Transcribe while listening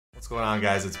What's going on,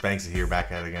 guys? It's Banksy here,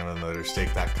 back at it again with another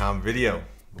stake.com video.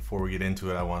 Before we get into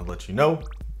it, I want to let you know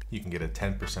you can get a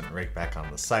 10% rake back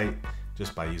on the site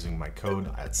just by using my code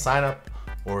at signup,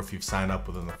 or if you've signed up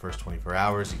within the first 24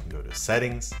 hours, you can go to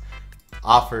settings,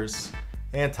 offers,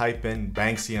 and type in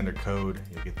Banksy under code.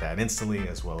 You'll get that instantly,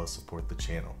 as well as support the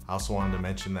channel. I also wanted to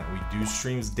mention that we do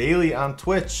streams daily on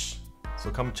Twitch,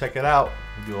 so come check it out.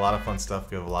 We do a lot of fun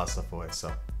stuff, give a lot of stuff away,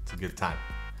 so it's a good time.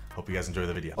 Hope you guys enjoy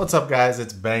the video. What's up, guys?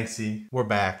 It's Banksy. We're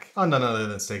back on none other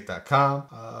than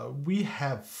stake.com. We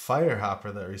have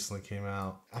HOPPER that recently came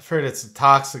out. I've heard it's a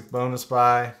toxic bonus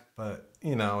buy, but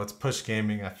you know, it's push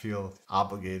gaming. I feel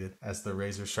obligated as the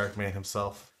Razor Shark man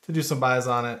himself to do some buys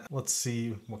on it. Let's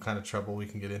see what kind of trouble we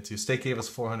can get into. Stake gave us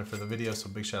 400 for the video, so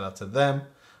big shout out to them.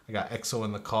 I got EXO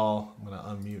in the call. I'm gonna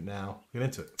unmute now. Get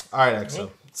into it. All right, EXO.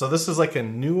 So this is like a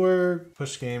newer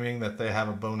push gaming that they have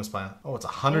a bonus buy. Oh, it's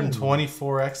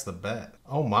 124x the bet.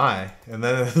 Oh my. And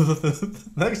then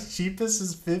the next cheapest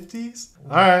is 50s.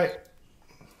 All right.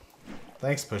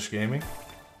 Thanks, push gaming.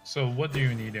 So what do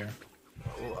you need here?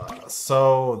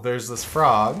 So there's this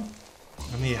frog,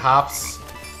 and he hops.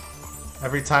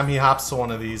 Every time he hops to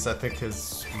one of these, I think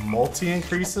his multi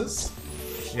increases.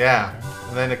 Yeah,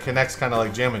 and then it connects kind of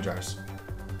like Jammin' Jars.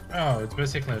 Oh, it's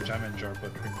basically a Jammin' Jar,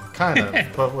 but kind of,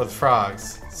 but with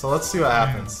frogs. So let's see what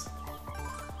happens.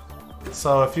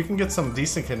 So if you can get some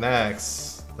decent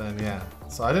connects, then yeah.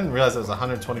 So I didn't realize it was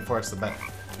 124x the bet.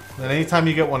 Then anytime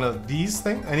you get one of these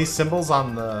things, any symbols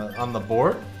on the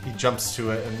board, he jumps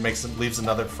to it and leaves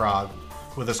another frog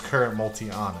with his current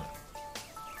multi on it.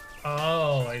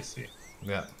 Oh, I see.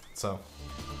 Yeah. So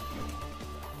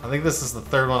I think this is the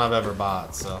third one I've ever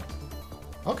bought. So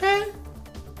okay.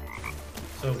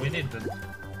 So we need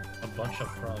a bunch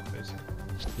of frogs, basically.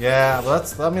 Yeah, well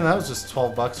I mean, that was just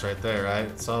 12 bucks right there,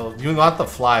 right? So you want the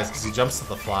flies because he jumps to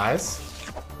the flies.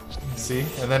 See,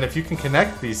 and then if you can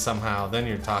connect these somehow, then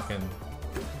you're talking.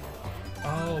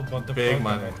 Oh, but the big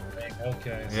money.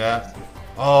 Okay. Yeah.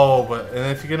 Oh, but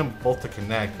and if you get them both to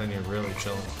connect, then you're really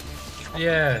chilling.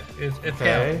 Yeah, it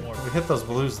okay. More. We hit those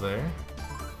blues there.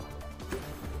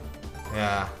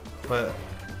 Yeah, but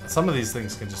some of these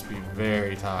things can just be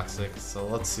very toxic. So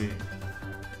let's see.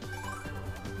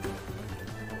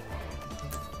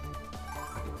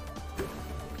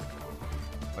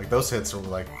 Like those hits are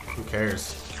like, who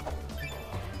cares?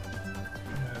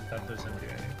 That doesn't do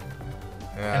anything.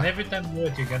 Yeah. And every time you do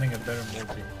it, you're getting a better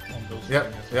multi on those.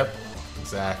 Yep.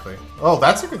 Exactly. Oh,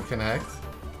 that's a good connect.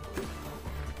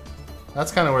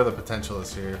 That's kind of where the potential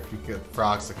is here. If you get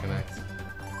frogs to connect.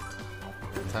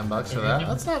 10 bucks for that.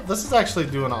 That's not. This is actually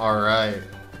doing all right.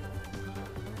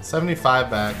 75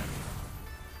 back.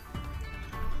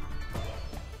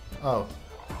 Oh.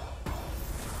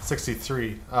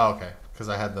 63. Oh, okay. Because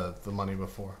I had the money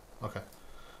before. Okay.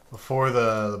 Before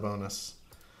the bonus.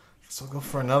 So we'll go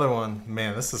for another one.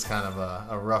 Man, this is kind of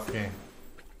a rough game.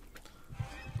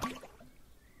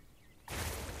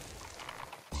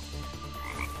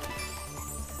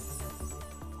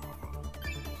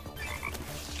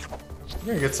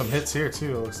 You're gonna get some hits here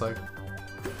too, it looks like.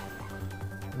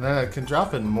 And then it can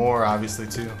drop in more, obviously,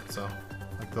 too. So,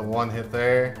 like the one hit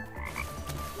there.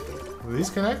 Do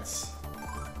these connect?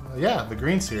 Yeah, the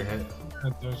greens here hit.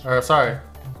 Or, sorry.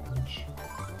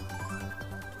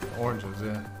 Oranges,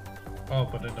 yeah. Oh,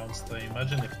 but they don't stay.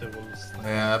 Imagine if they will stay.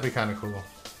 Yeah, that'd be kind of cool.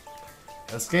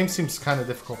 This game seems kind of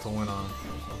difficult to win on,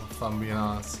 if I'm being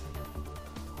honest.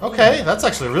 Okay, that's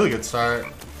actually a really good start.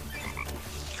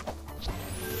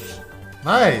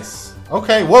 Nice.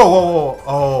 Okay, whoa.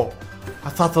 Oh,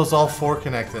 I thought those all four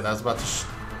connected. I was about to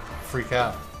freak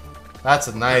out. That's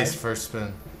a nice first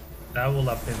spin. That will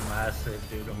have been massive,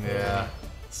 dude. Yeah,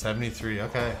 73.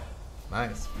 Okay,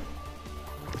 nice.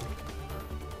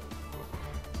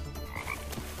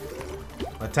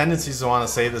 My tendency is to want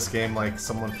to say this game like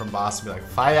someone from Boston, be like,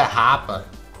 Fire Hopper.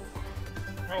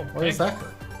 Oh, what is that?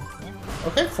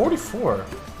 Okay, 44.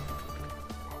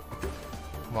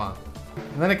 Come on.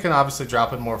 And then it can obviously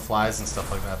drop in more flies and stuff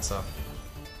like that, so.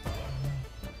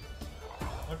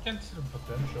 I can see the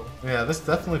potential. Yeah, there's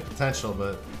definitely potential,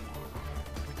 but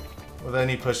with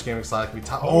any push gaming slot, it can be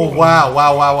top. Oh, wow.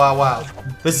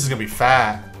 This is going to be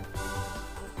fat.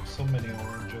 So many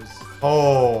oranges.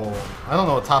 Oh, I don't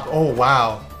know what top. Oh,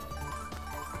 wow.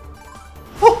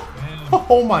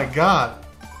 Oh my god.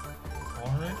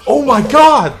 Orange? Oh my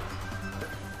god.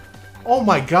 Oh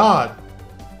my god.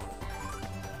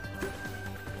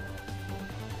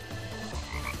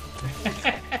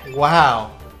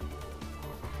 Wow.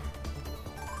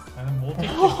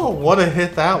 Oh, what a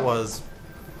hit that was.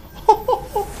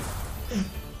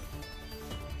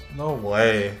 No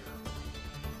way.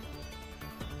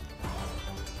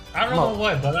 I don't know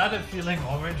why, but I had a feeling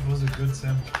orange was a good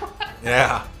sim.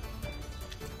 Yeah.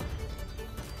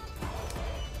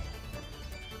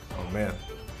 Oh man.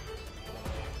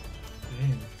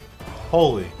 Damn.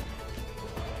 Holy.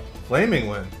 Flaming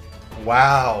win.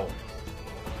 Wow.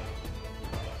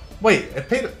 Wait, it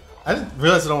paid. I didn't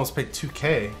realize it almost paid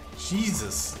 2K.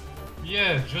 Jesus.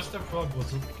 Yeah, just the frog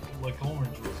was like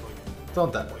orange was like.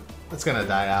 Don't die. It's gonna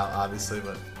die out, obviously,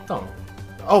 but don't.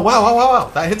 Oh wow, wow, wow, wow!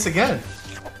 That hits again.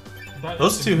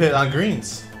 Those two hit on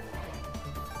greens.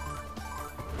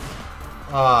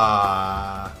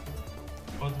 Ah.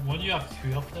 But when you have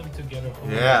two of them together.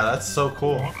 Yeah, that's so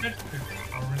cool. Orange and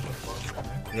frog,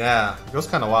 right? Yeah, it goes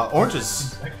kind of wild.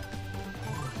 Oranges.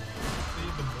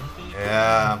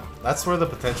 Yeah, that's where the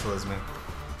potential is, man.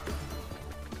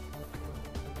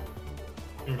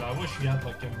 Dude, I wish we had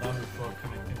like another frog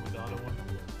connecting with the other one.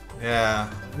 Yeah,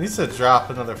 it needs to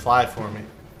drop another fly for me.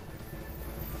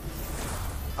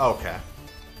 Okay.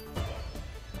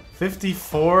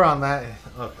 54 on that.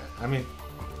 Okay, I mean,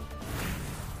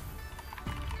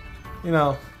 you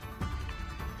know,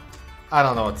 I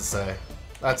don't know what to say.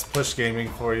 That's push gaming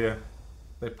for you.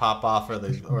 They pop off or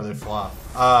they flop.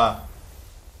 I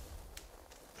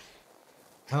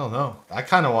don't know. I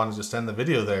kind of want to just end the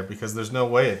video there because there's no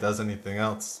way it does anything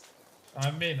else.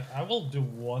 I mean, I will do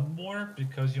one more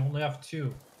because you only have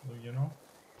two, you know?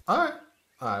 Alright.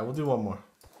 Alright, we'll do one more.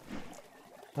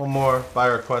 One more by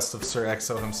request of Sir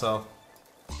EXO himself.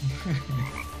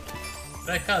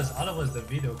 Because otherwise the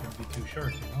video can be too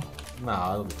short, you know?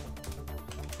 Nah, it'll be...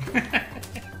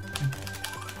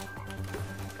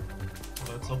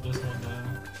 Let's hope this one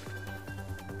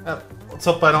let's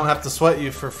hope I don't have to sweat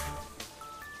you for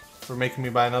making me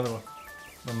buy another one.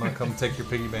 I'm gonna come take your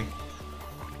piggy bank.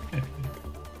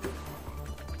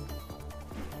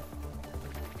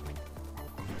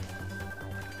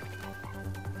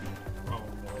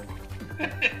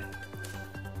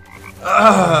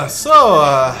 Oh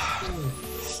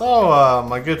no.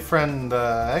 My good friend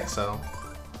EXO.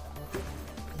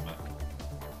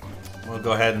 We'll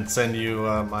go ahead and send you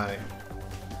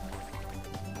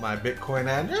my Bitcoin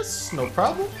address, no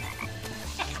problem.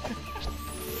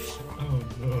 Oh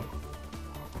no.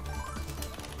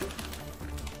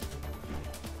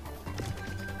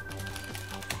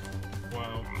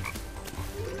 Wow.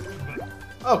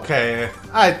 Okay,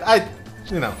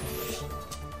 you know.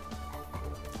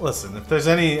 Listen, if there's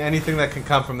anything that can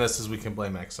come from this, is we can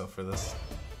blame EXO for this.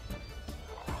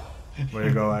 Way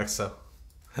to go, EXO.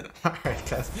 Alright,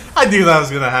 guys. I knew that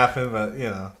was gonna happen, but you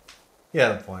know, he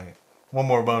had a point. One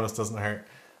more bonus doesn't hurt.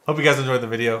 Hope you guys enjoyed the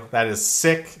video. That is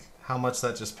sick. How much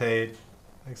that just paid.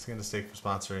 Thanks again to Stake for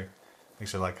sponsoring. Make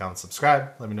sure to like, comment,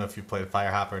 subscribe. Let me know if you played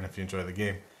Fire Hopper and if you enjoy the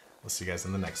game. We'll see you guys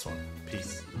in the next one.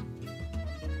 Peace.